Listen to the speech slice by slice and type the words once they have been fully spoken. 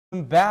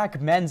Back,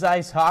 men's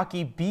ice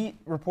hockey beat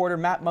reporter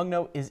Matt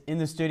Mugno is in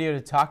the studio to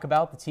talk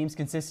about the teams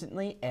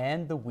consistently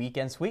and the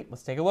weekend sweep.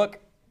 Let's take a look.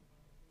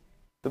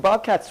 The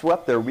Bobcats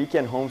swept their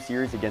weekend home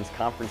series against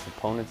conference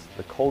opponents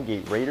the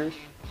Colgate Raiders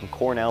and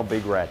Cornell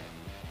Big Red.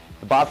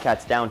 The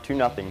Bobcats, down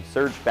 2-0,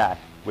 surged back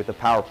with a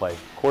power play,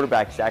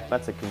 quarterback Zach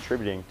Metza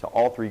contributing to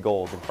all 3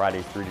 goals in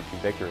Friday's 3-2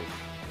 victory.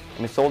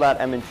 In a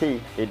sold-out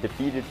M&T, they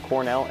defeated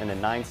Cornell in a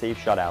 9-save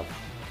shutout.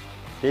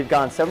 They've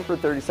gone 7 for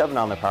 37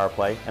 on the power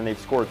play, and they've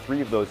scored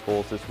 3 of those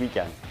goals this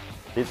weekend.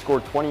 They've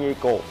scored 28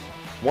 goals.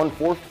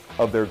 1/4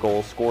 of their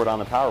goals scored on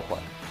the power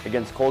play.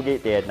 Against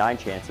Colgate, they had 9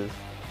 chances.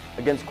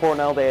 Against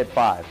Cornell, they had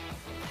 5.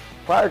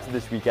 Prior to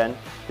this weekend,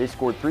 they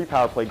scored 3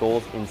 power play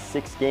goals in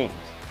 6 games.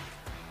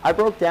 I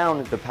broke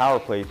down the power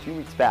play a few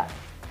weeks back.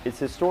 It's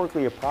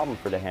historically a problem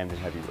for the Hamden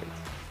heavyweights.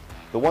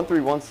 The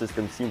 1-3-1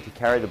 system seemed to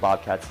carry the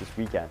Bobcats this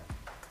weekend,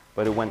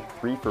 but it went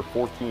 3 for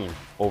 14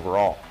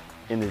 overall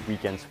in the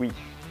weekend sweep.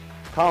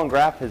 Colin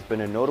Graff has been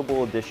a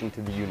notable addition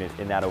to the unit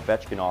in that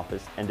Ovechkin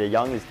office, and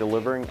DeYoung is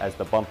delivering as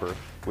the bumper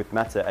with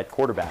Metza at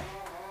quarterback.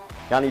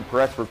 Yanni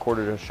Perez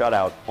recorded a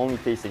shutout, only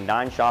facing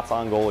 9 shots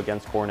on goal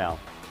against Cornell.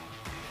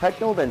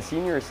 Pecknold and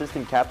senior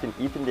assistant captain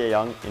Ethan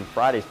DeYoung in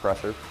Friday's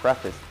presser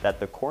prefaced that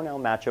the Cornell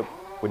matchup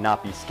would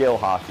not be skill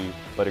hockey,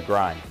 but a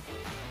grind.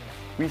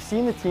 We've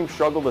seen the team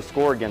struggle to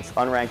score against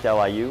unranked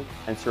LIU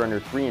and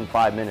surrender 3 in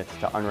 5 minutes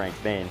to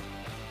unranked Maine,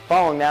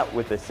 following that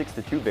with a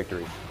 6-2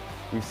 victory.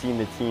 We've seen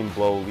the team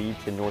blow a lead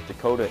to North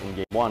Dakota in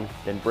Game 1,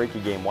 then break a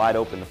game wide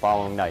open the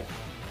following night.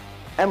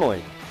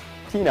 Emily,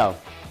 Tino,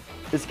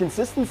 is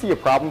consistency a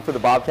problem for the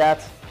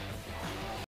Bobcats?